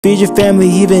Feed your family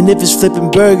even if it's flipping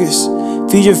burgers.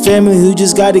 Feed your family who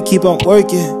just gotta keep on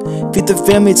working. Feed the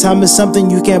family, time is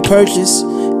something you can't purchase.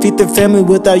 Feed the family,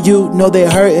 without you, know they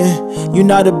hurting. You're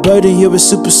not a burden, you're a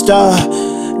superstar.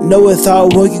 Know with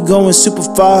hard work you're going super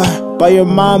far. Buy your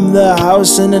mom the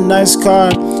house and a nice car.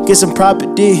 Get some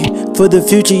property for the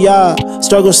future, y'all.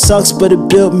 Struggle sucks but it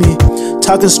built me.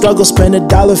 Talking struggle, spend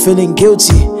 $1 feeling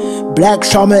guilty. Black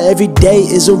trauma every day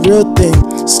is a real thing.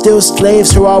 Still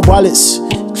slaves to our wallets.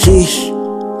 Sheesh.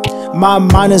 My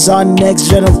mind is on next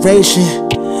generation.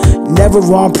 Never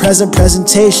wrong present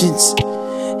presentations.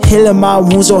 Healing my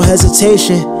wounds, no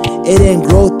hesitation. It ain't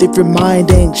growth if your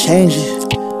mind ain't changing.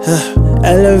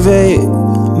 Elevate,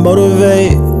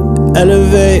 motivate,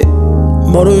 elevate,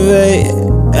 motivate,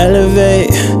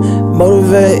 elevate,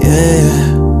 motivate,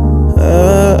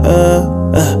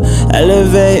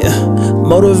 elevate,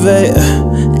 motivate,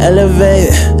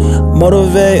 elevate,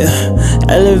 motivate,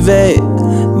 elevate,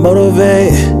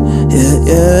 motivate, yeah,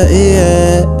 yeah, yeah.